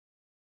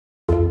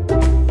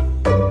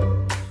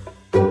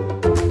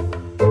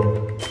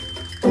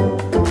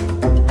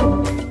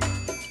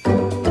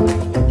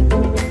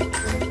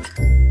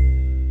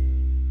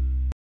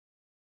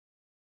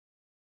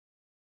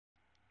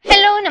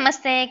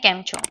નમસ્તે, કેમ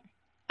છો?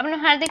 આપનું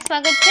હાર્દિક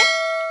સ્વાગત છે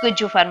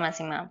ગુજ્જુ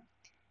ફાર્મસીમાં.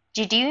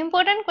 Gtu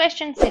ઇમ્પોર્ટન્ટ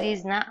ક્વેશ્ચન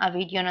સિરીઝના આ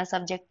વિડીયોનો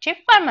સબ્જેક્ટ છે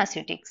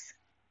ફાર્માસ્યુટિક્સ,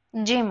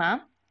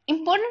 જેમાં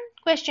ઇમ્પોર્ટન્ટ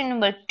ક્વેશ્ચન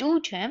નંબર 2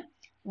 છે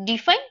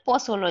define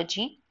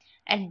પોસોલોજી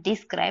and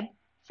describe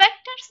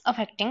factors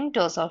affecting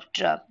dose of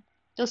drug.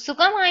 તો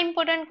શું કામ આ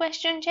ઇમ્પોર્ટન્ટ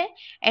ક્વેશ્ચન છે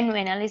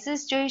એનું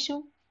એનાલિસિસ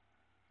જોઈશું.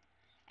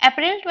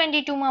 એપ્રિલ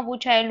 22માં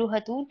પૂછાયેલું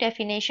હતું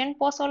ડેફિનેશન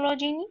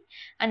પોસોલોજીની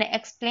અને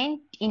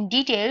explain in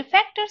detail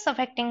factors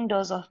affecting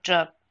dose of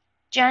drug.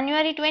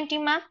 January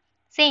 20માં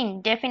same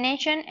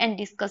definition and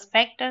discuss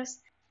factors.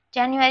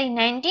 January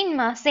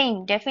 19માં same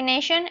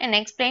definition and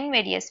explain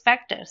various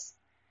factors.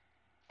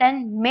 Then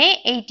May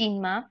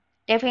 18માં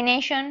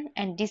definition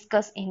and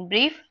discuss in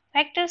brief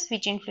factors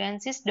which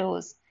influences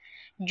dose.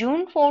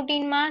 June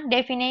 14માં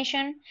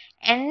definition,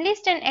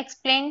 enlist and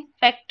explain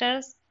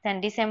factors.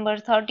 Then December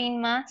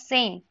 13માં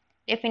same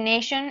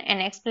definition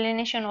and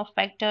explanation of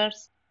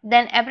factors.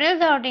 Then April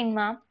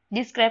 13માં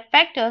describe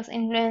factors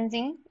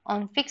influencing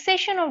on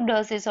fixation of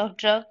doses of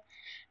drug.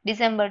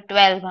 December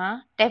 12માં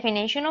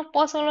definition of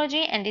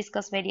posology and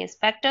discuss various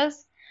factors.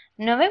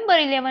 November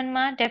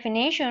 11માં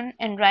definition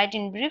and write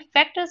in brief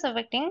factors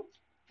affecting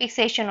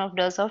fixation of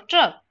dose of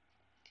drug.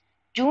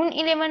 June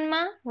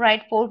 11માં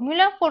write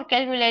formula for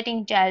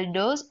calculating child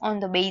dose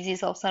on the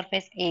basis of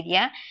surface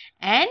area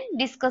and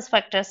discuss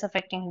factors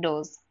affecting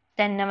dose.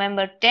 Then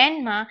November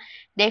 10માં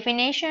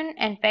definition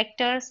and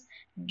factors.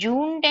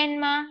 June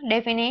 10માં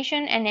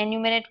definition and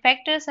enumerate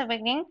factors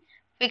affecting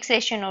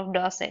fixation of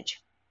dosage.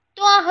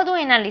 તો આ હતું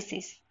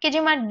analysis કે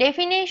જેમાં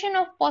definition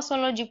of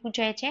પોસોલોજી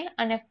પૂછાય છે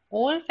અને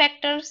all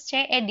factors છે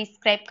એ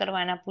describe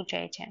કરવાના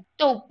પૂછાય છે.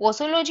 તો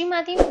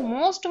પોસોલોજીમાંથી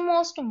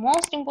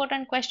મોસ્ટ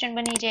ઇમ્પોર્ટન્ટ ક્વેશ્ચન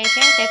બની જાય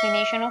છે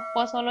ડેફિનેશન ઓફ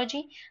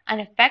પોસોલોજી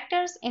અને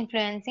ફેક્ટર્સ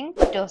ઇન્ફ્લુએન્સિંગ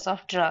ડોઝ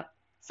ઓફ ડ્રગ.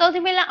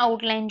 સૌથી પહેલા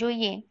આઉટલાઇન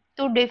જોઈએ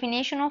તો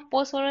ડેફિનેશન ઓફ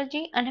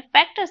પોસોલોજી અને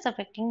ફેક્ટર્સ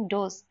અફેક્ટિંગ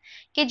ડોઝ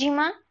કે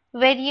જેમાં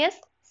વેરિયસ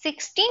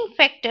 16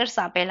 ફેક્ટર્સ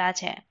આપેલા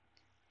છે.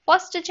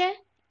 ફર્સ્ટ છે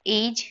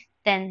એજ,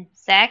 then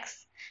sex,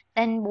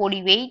 then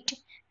body weight,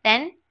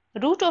 then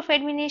route of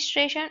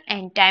administration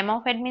and time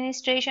of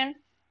administration,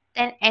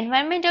 then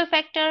environmental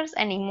factors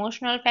and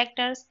emotional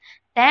factors,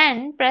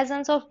 then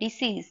presence of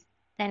disease,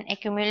 then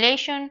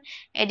accumulation,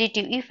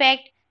 additive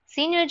effect,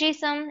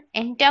 synergism,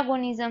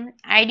 antagonism,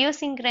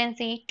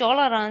 idiosyncrasy,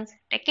 tolerance,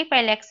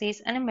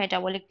 tachyphylaxis and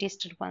metabolic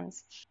disturbance.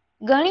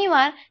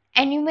 ઘણીવાર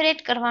enumerate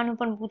કરવાનું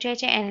પણ પૂછે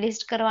છે,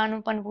 એનલિસ્ટ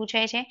કરવાનું પણ પૂછે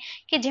છે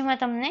કે જેમાં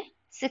તમને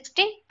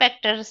 16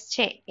 ફેક્ટર્સ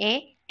છે એ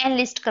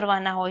એનલિસ્ટ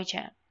કરવાના હોય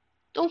છે.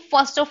 તો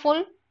first of all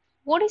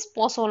what is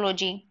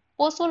પોસોલોજી?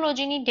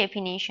 પોસોલોજીની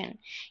definition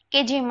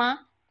કે જેમાં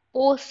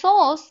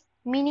પોસોસ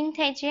મિનિંગ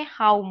થાય છે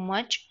how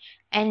much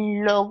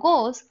and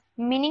Logos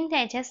meaning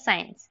થાય છે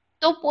સાયન્સ.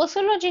 તો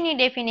પોસોલોજીની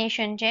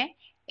ડેફિનેશન છે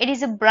it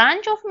is a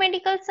branch of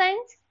medical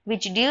science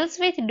which deals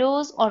with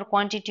dose or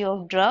quantity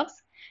of drugs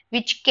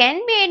which can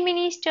be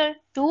administered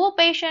to a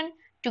patient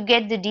to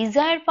get the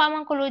desired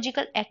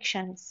pharmacological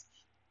actions.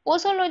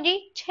 પોસોલોજી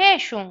છે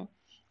શું?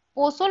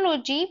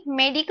 પોસોલોજી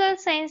medical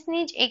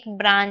સાયન્સની જ એક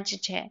branch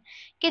છે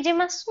કે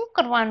જેમાં શું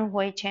કરવાનું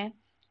હોય છે,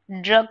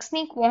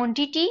 ડ્રગ્સની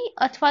ક્વોન્ટિટી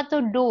અથવા તો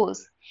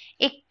ડોઝ,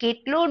 એ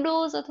કેટલો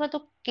ડોઝ અથવા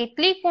તો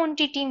કેટલી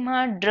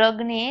ક્વોન્ટિટીમાં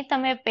ડ્રગને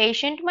તમે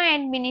પેશન્ટમાં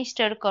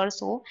એડમિનિસ્ટર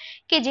કરશો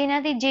કે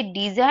જેનાથી જે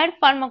ડિઝાયર્ડ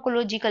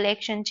ફાર્માકોલોજીકલ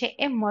એક્શન છે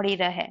એ મળી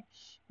રહે.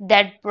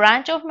 That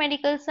branch of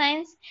medical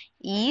science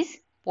is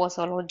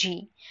posology.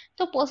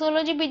 તો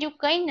પોસોલોજી બીજું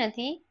કંઈ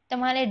નથી,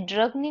 તમારે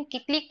ડ્રગની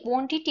કેટલી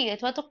ક્વોન્ટિટી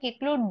અથવા તો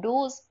કેટલો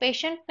ડોઝ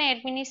પેશન્ટને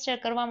એડમિનિસ્ટર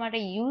કરવા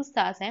માટે યુઝ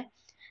થશે,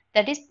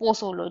 દેટ ઇઝ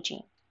પોસોલોજી.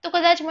 તો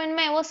કદાચ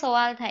મનમાં એવો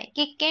સવાલ થાય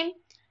કે કેમ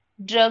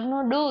ડ્રગનો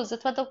ડોઝ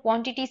અથવા તો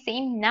ક્વોન્ટિટી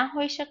સેમ ના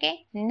હોઈ શકે?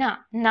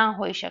 ના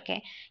હોઈ શકે.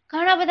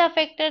 ઘણા બધા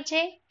ફેક્ટર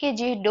છે કે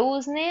જે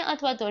ડોઝને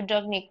અથવા તો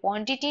ડ્રગની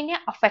ક્વોન્ટિટીને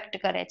અફેક્ટ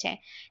કરે છે,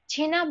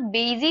 જેના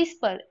બેઝિસ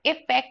પર એ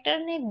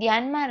ફેક્ટરને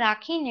ધ્યાનમાં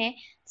રાખીને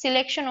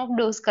સિલેક્શન ઓફ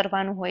ડોઝ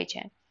કરવાનું હોય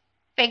છે.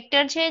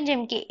 ફેક્ટર છે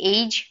જેમ કે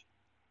એજ,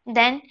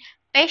 દેન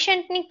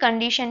પેશન્ટની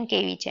કન્ડિશન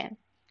કેવી છે,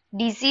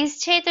 ડિસીઝ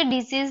છે તો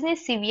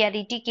ડિસીઝની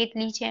સિવિયરિટી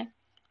કેટલી છે,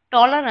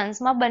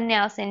 ટોલરન્સમાં બંને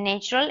આવશે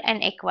natural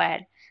and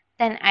acquired,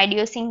 then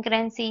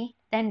idiosyncrasy,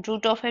 then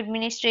route of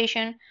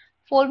administration,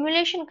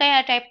 formulation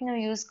કયા ટાઈપનો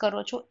યુઝ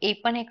કરો છો એ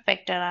પણ એક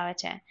ફેક્ટર આવે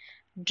છે,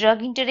 drug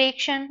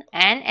interaction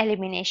and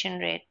elimination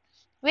rate.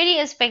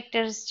 Various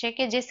factors છે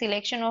કે જે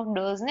સિલેક્શન ઓફ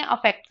ડોઝને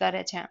અફેક્ટ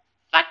કરે છે.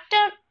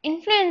 ફેક્ટર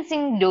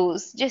ઇન્ફ્લુએન્સિંગ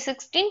ડોઝ જે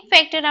 16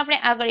 ફેક્ટર આપણે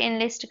આગળ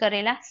એનલિસ્ટ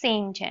કરેલા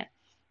સેમ છે.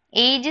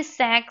 એજ,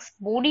 sex,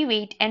 body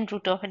weight and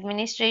root of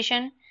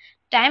administration,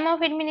 time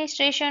of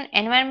administration,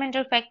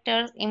 environmental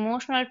factors,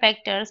 emotional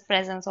factors,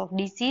 presence of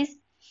disease,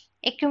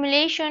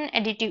 accumulation,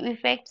 additive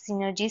effect,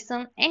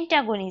 synergism,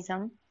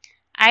 antagonism,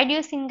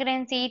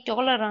 idiosyncrasy,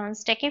 tolerance,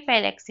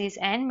 tachyphylaxis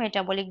and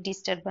metabolic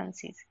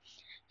disturbances.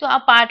 તો આ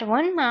part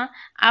 1માં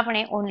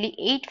આપણે only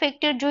 8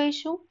 factor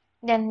જોઈશું.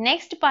 then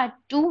next part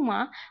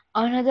 2માં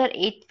another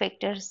 8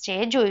 factors છે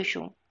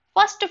જોઈશું.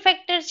 First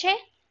factor છે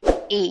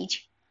એજ.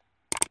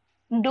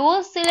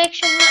 Dose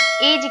સિલેક્શનમાં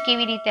એજ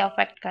કેવી રીતે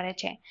affect કરે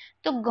છે?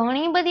 તો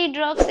ઘણી બધી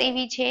ડ્રગ્સ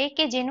એવી છે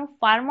કે જેનું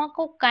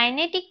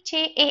ફાર્માકોકાઇનેટિક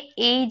છે એ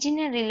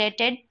એજને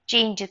રિલેટેડ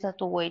ચેન્જ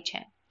થતું હોય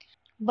છે.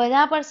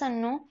 બધા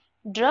પર્સનનો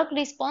ડ્રગ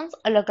રિસ્પોન્સ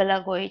અલગ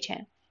અલગ હોય છે.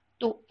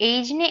 તો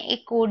એજને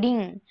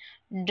એકોર્ડિંગ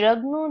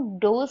ડ્રગનું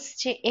ડોઝ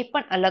છે એ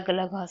પણ અલગ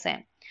અલગ હશે.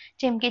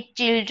 જેમ કે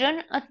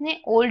ચિલ્ડ્રન અને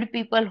ઓલ્ડ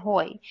પીપલ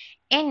હોય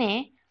એને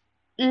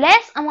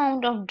less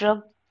amount of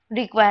drug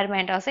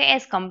requirement હશે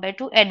as compare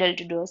to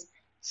adult dose.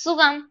 શું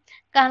કામ?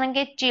 કારણ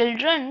કે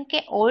ચિલ્ડ્રન કે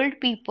ઓલ્ડ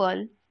પીપલ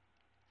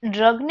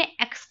ડ્રગને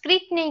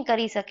એક્સક્રીટ નહીં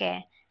કરી શકે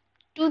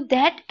two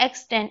that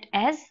extent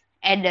as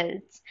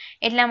adults.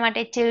 એટલા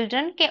માટે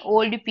ચિલ્ડ્રન કે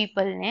ઓલ્ડ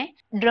પીપલને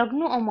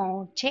ડ્રગનું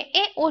અમાઉન્ટ છે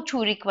એ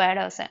ઓછું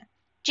રિક્વાયર્ડ હશે.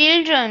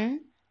 ચિલ્ડ્રન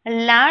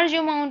લાર્જ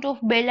અમાઉન્ટ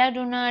ઓફ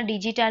બેલાડોના,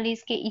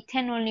 ડિજિટાલિસ કે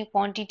ઇથેનોલની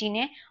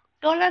ક્વોન્ટિટીને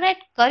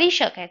ટોલરેટ કરી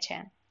શકે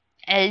છે.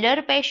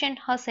 એલ્ડર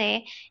પેશન્ટ હશે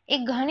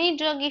એ ઘણી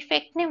ડ્રગ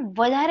ઇફેક્ટને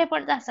વધારે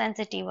પડતા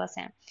સેન્સિટિવ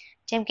હશે.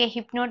 જેમ કે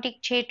હિપ્નોટિક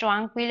છે,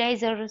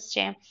 ટ્રાન્ક્વિલાઇઝર્સ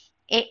છે,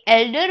 એ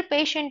એલ્ડર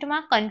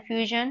પેશન્ટમાં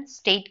કન્ફ્યુઝન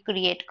સ્ટેટ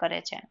ક્રિએટ કરે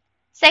છે.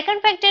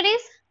 Second factor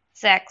is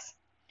sex.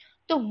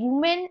 તો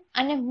વુમેન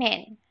અને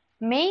મેન,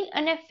 મેલ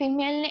અને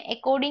ફિમેલને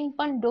એકોર્ડિંગ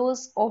પણ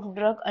ડોઝ ઓફ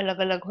ડ્રગ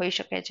અલગ અલગ હોઈ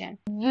શકે છે.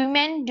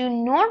 Women do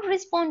not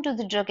respond to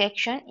the drug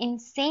action in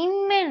same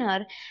manner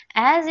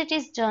as it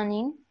is done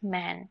in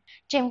men.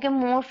 જેમ કે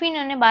મોર્ફિન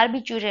અને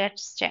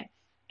બાર્બિચ્યુરેટ્સ છે,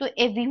 તો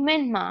એ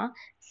વિમેનમાં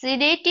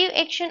સિડેટિવ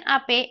એક્શન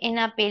આપે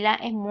એના પહેલા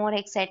એ મોર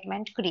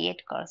એક્સાઇટમેન્ટ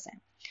ક્રિએટ કરશે.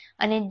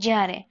 અને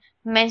જ્યારે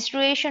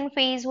મેન્સ્ટ્રુએશન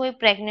ફેઝ હોય,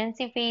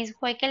 પ્રેગ્નન્સી ફેઝ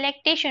હોય કે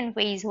લેક્ટેશન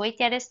ફેઝ હોય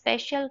ત્યારે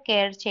સ્પેશિયલ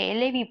કેર છે એ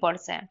લેવી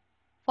પડશે.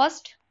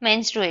 First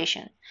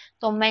menstruation.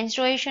 તો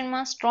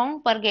મેન્સ્ટ્રુએશનમાં સ્ટ્રોંગ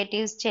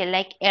પર્ગેટિવ્સ છે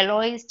લાઇક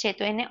એલોઇસ છે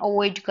તો એને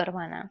અવોઇડ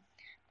કરવાના.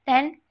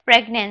 Than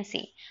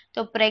pregnancy.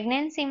 તો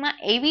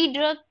પ્રેગ્નન્સીમાં એવી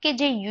ડ્રગ કે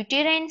જે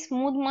યુટેરાઇન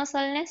સ્મૂથ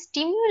મસલને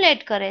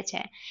સ્ટિમ્યુલેટ કરે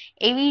છે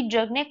એવી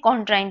ડ્રગને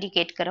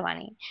કોન્ટ્રાઇન્ડિકેટ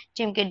કરવાની.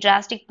 જેમ કે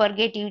ડ્રાસ્ટિક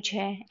પર્ગેટિવ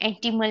છે,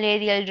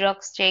 એન્ટીમલેરિયલ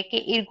ડ્રગ્સ છે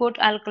કે ઇર્ગોટ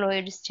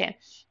આલ્કલોઇડ્સ છે.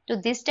 તો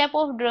this type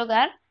of drug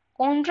are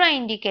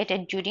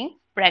contraindicated during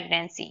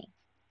pregnancy.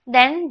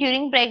 Then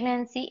during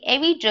pregnancy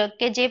એવી ડ્રગ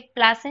કે જે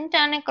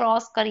પ્લાસેન્ટાને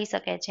ક્રોસ કરી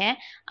શકે છે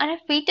અને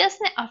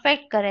ફીટસને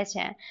અફેક્ટ કરે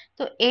છે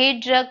તો એ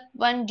ડ્રગ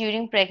પણ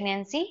ડ્યુરિંગ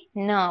પ્રેગ્નન્સી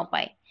ન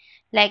અપાય.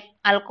 લાઈક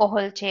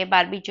આલ્કોહોલ છે,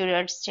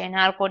 બાર્બિચ્યુરેટ્સ છે,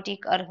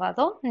 નાર્કોટિક અથવા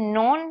તો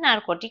નોન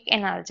નાર્કોટિક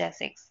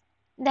એનાલ્જેસિક્સ.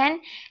 ધેન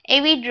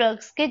એવી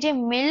ડ્રગ્સ કે જે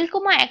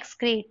મિલ્કમાં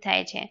એક્સક્રીટ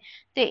થાય છે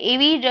તો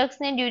એવી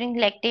ડ્રગ્સને ડ્યુરિંગ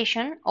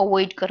લેક્ટેશન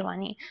અવોઇડ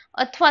કરવાની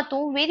અથવા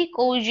તો વેરી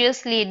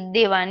કોઝિયસલી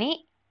દેવાની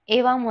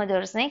એવા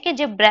મધર્સને કે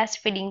જે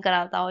બ્રેસ્ટ ફીડિંગ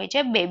કરાવતા હોય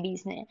છે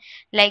બેબીઝને.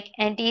 લાઈક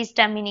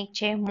એન્ટીહિસ્ટામિનિક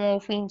છે,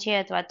 મોર્ફિન છે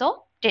અથવા તો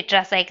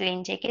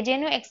ટેટ્રાસાઇક્લિન છે કે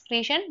જેનું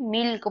એક્સક્રીશન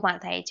મિલ્કમાં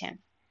થાય છે.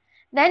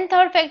 Than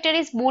third factor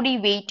is body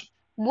weight.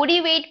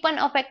 Body weight પણ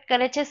અફેક્ટ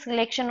કરે છે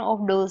સિલેક્શન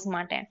ઓફ ડોઝ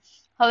માટે.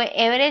 હવે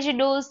એવરેજ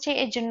ડોઝ છે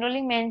એ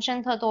જનરલી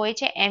મેન્શન થતો હોય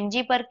છે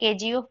mg પર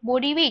kg ઓફ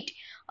બોડી વેઇટ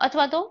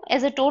અથવા તો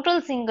as a total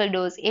single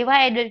dose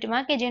એવા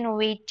એડલ્ટમાં કે જેનો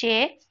વેઇટ છે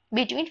એ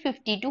between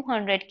 50 to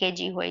 100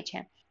 kg હોય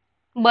છે.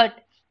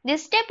 But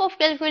this type of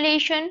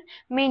calculation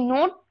may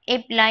not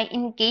apply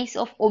in case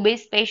of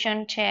obese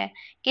patient છે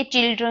કે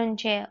children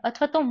છે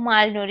અથવા તો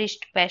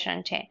malnourished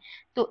patient છે.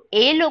 તો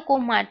એ લોકો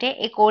માટે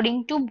according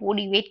to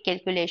body weight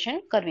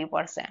calculation કરવી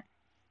પડશે.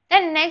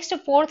 Then next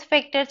fourth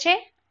factor છે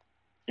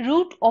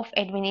રૂટ ઓફ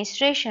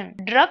એડમિનિસ્ટ્રેશન.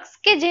 ડ્રગ્સ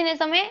કે જેને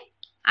તમે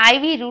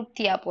આઈવી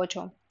રૂટથી આપો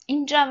છો,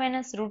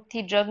 ઇન્ટ્રાવેનસ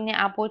રૂટથી ડ્રગને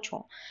આપો છો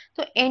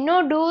તો એનો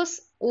ડોઝ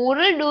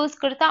ઓરલ ડોઝ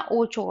કરતાં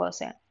ઓછો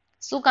હશે.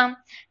 શું કામ?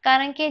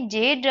 કારણ કે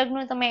જે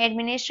ડ્રગનું તમે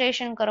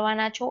એડમિનિસ્ટ્રેશન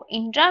કરવાના છો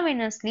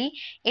ઇન્ટ્રાવેનસલી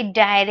એ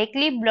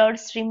ડાયરેક્ટલી બ્લડ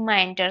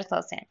સ્ટ્રીમમાં એન્ટર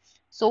થશે.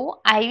 સો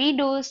આઈવી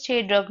ડોઝ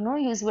છે ડ્રગનો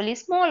યુઝ્યુઅલી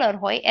સ્મોલર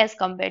હોય as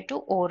compare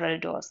to oral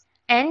dose.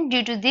 And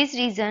due to this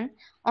reason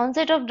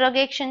onset of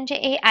drug action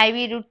છે એ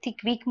આઈવી રૂટથી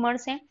ક્વિક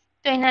મળશે.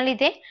 તો એના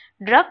લીધે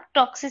ડ્રગ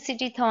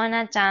ટોક્સિસિટી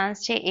થવાના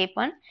ચાન્સ છે એ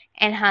પણ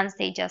એનહાન્સ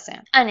થઈ જશે.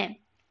 અને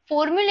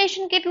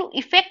ફોર્મ્યુલેશન કેટલું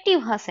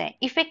ઇફેક્ટિવ હશે,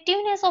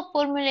 ઇફેક્ટિવનેસ ઓફ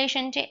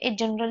ફોર્મ્યુલેશન છે એ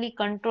જનરલી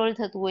કંટ્રોલ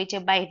થતું હોય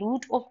છે by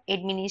root of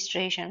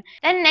administration.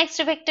 Then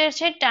next factor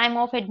છે ટાઈમ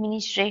ઓફ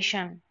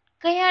એડમિનિસ્ટ્રેશન.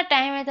 કયા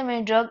ટાઈમે તમે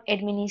ડ્રગ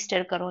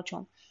એડમિનિસ્ટર કરો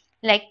છો.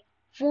 લાઈક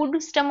ફૂડ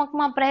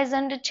સ્ટમકમાં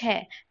પ્રેઝન્ટ છે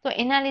તો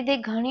એના લીધે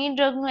ઘણી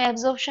ડ્રગનું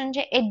એબ્ઝોર્પ્શન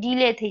છે એ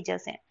ડીલે થઈ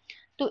જશે.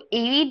 તો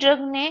એવી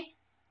ડ્રગને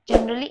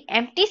જનરલી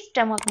એમ્પ્ટી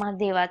સ્ટમકમાં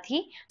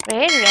દેવાથી એ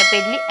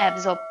રેપિડલી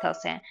એબ્ઝોર્બ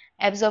થશે.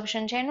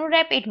 એબ્ઝોર્પ્શન છે એનું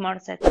રેપિડ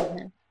મળશે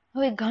તમને.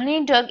 હવે ઘણી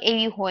ડ્રગ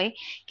એવી હોય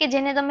કે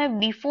જેને તમે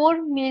બિફોર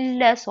મીલ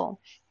લેશો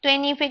તો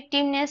એની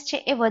ઇફેક્ટિવનેસ છે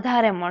એ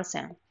વધારે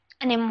મળશે.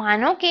 અને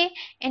માનો કે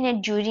એને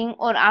ડ્યુરિંગ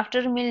ઓર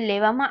આફ્ટર મીલ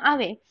લેવામાં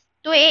આવે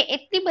તો એ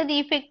એટલી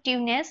બધી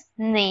ઇફેક્ટિવનેસ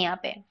નહીં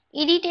આપે.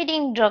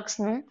 ઇરિટેટિંગ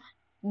ડ્રગ્સનું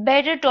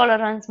બેટર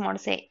ટોલરન્સ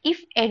મળશે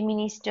if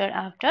એડમિનિસ્ટર્ડ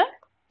after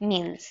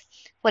meals.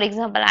 For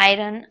example,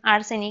 iron,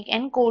 arsenic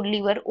and cod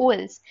liver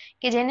oils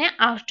કે જેને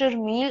after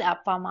meal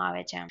આપવામાં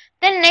આવે છે.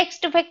 Then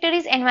next factor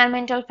is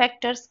environmental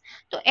factors.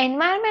 તો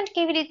environment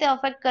કેવી રીતે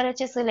અફેક્ટ કરે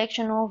છે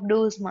સિલેક્શન ઓફ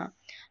ડોઝમાં.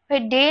 હવે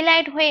ડે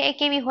લાઇટ હોય એ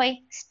કેવી હોય,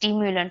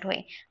 સ્ટિમ્યુલન્ટ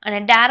હોય, અને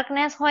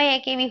ડાર્કનેસ હોય એ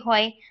કેવી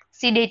હોય,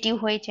 સિડેટિવ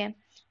હોય છે.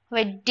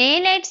 હવે ડે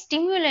લાઇટ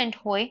સ્ટિમ્યુલન્ટ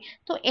હોય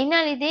તો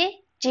એના લીધે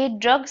જે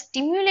ડ્રગ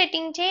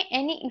સ્ટિમ્યુલેટિંગ છે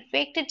એની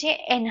ઇફેક્ટ છે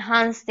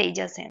એન્હાન્સ થઈ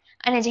જશે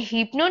અને જે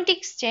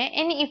હિપ્નોટિક્સ છે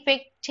એની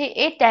ઇફેક્ટ છે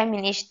એ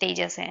ડાયમિનિશ થઈ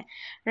જશે,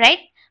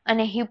 રાઈટ?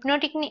 અને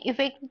હિપ્નોટિકની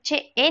ઇફેક્ટ છે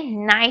એ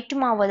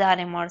નાઇટમાં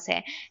વધારે મળશે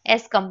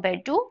as compare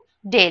to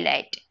day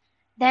light.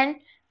 Than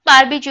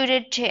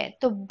બાર્બિચ્યુરેટ છે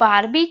તો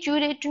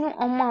બાર્બિચ્યુરેટનું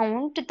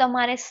અમાઉન્ટ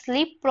તમારે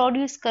સ્લીપ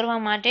પ્રોડ્યુસ કરવા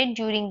માટે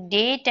ડ્યુરિંગ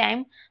ડે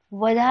ટાઈમ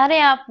વધારે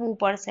આપવું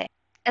પડશે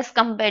as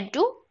compare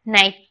to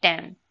night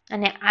time.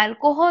 અને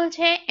આલ્કોહોલ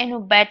છે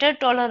એનું બેટર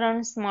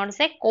ટોલરન્સ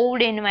મળશે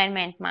cold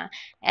એન્વાયરમેન્ટમાં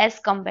as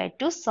compare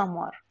to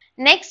summer.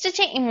 Next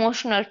છે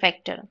ઇમોશનલ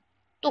ફેક્ટર.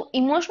 તો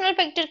ઇમોશનલ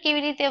ફેક્ટર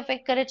કેવી રીતે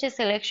અફેક્ટ કરે છે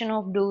સિલેક્શન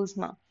ઓફ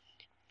ડોઝમાં?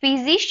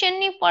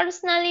 ફિઝિશિયનની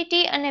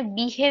પર્સનાલિટી અને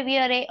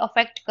બિહેવિયર એ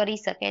અફેક્ટ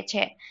કરી શકે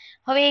છે.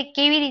 હવે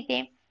કેવી રીતે?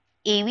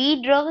 એવી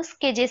ડ્રગ્સ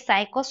કે જે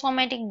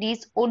સાયકોસોમેટિક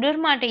ડિસઓર્ડર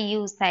માટે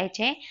યુઝ થાય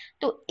છે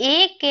તો એ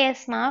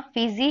કેસમાં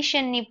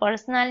ફિઝિશિયનની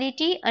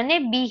પર્સનાલિટી અને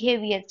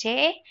બિહેવિયર છે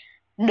એ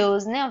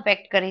ડોઝને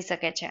અફેક્ટ કરી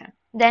શકે છે.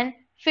 દેન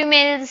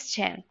ફિમેલ્સ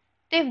છે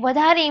તો એ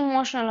વધારે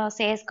ઇમોશનલ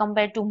હશે એઝ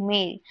કમ્પેર ટુ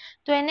મેલ,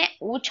 તો એને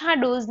ઓછા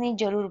ડોઝની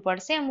જરૂર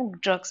પડશે અમુક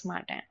ડ્રગ્સ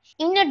માટે.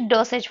 ઇન અ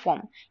ડોસેજ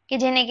ફોર્મ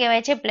કે જેને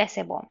કહેવાય છે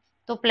પ્લેસેબો.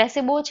 તો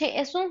પ્લેસેબો છે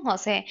એ શું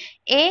હશે?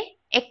 એ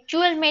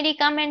એકચ્યુઅલ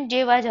મેડિકામેન્ટ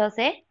જેવા જ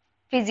હશે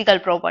physical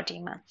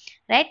પ્રોપર્ટીમાં,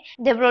 right?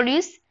 They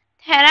produce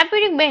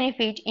therapeutic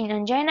benefit in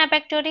angina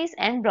pectoris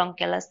and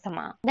bronchial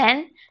asthma. Then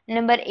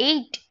number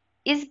 8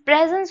 is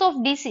presence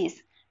of disease.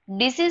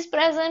 Disease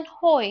present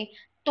હોય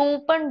તો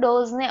પણ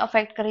ડોઝને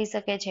અફેક્ટ કરી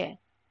શકે છે,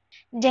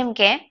 જેમ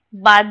કે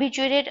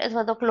બાર્બિચ્યુરેટ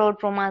અથવા તો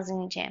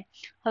ક્લોરપ્રોમાઝિન છે.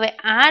 હવે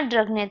આ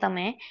ડ્રગને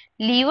તમે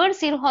લીવર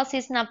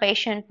સિરોસિસના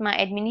પેશન્ટમાં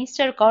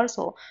એડમિનિસ્ટર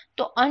કરશો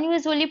તો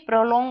અનયુઝ્યુઅલી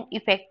પ્રોલોંગ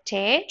ઇફેક્ટ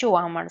છે એ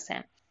જોવા મળશે.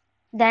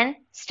 ધેન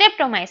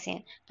સ્ટ્રેપ્ટોમાઇસિન.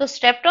 તો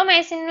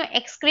સ્ટ્રેપ્ટોમાઇસિનનું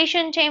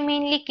એક્સક્રીશન છે એ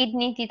મેઇનલી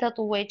કિડનીથી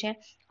થતું હોય છે.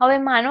 હવે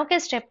માનો કે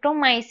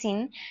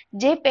સ્ટ્રેપ્ટોમાઇસિન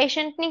જે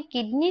પેશન્ટની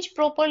કિડની જ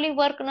પ્રોપરલી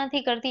વર્ક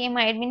નથી કરતી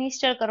એમાં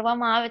એડમિનિસ્ટર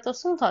કરવામાં આવે તો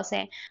શું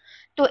થશે?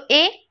 તો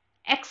એ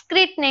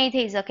એક્સક્રીટ નહીં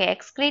થઈ શકે.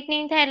 એક્સક્રીટ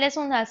નહીં થાય એટલે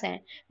શું થશે?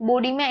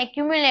 બોડીમાં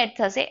એક્યુમ્યુલેટ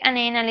થશે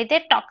અને એના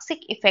લીધે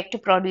ટોક્સિક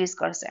ઇફેક્ટ પ્રોડ્યુસ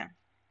કરશે.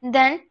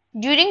 Than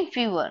during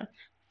fever.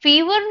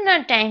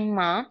 ફીવરના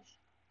ટાઈમમાં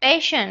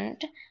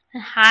patient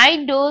high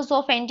dose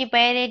of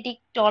એન્ટીપાયરેટિક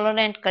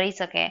tolerant કરી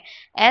શકે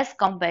as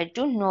compare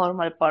to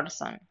normal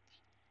person.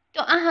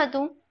 તો આ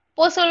હતું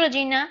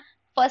પોસોલોજીના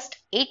ફર્સ્ટ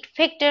 8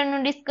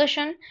 ફેક્ટરનું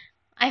ડિસ્કશન.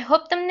 આઈ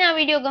હોપ તમને આ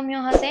વિડીયો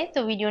ગમ્યો હશે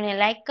તો વિડીયોને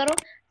લાઇક કરો,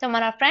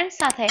 તમારા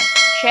ફ્રેન્ડ્સ સાથે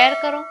શેર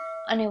કરો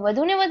અને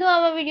વધુને વધુ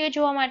આવા વિડીયો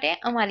જોવા માટે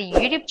અમારી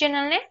યુટ્યુબ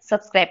ચેનલને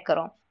સબસ્ક્રાઇબ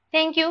કરો.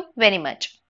 Thank you very much.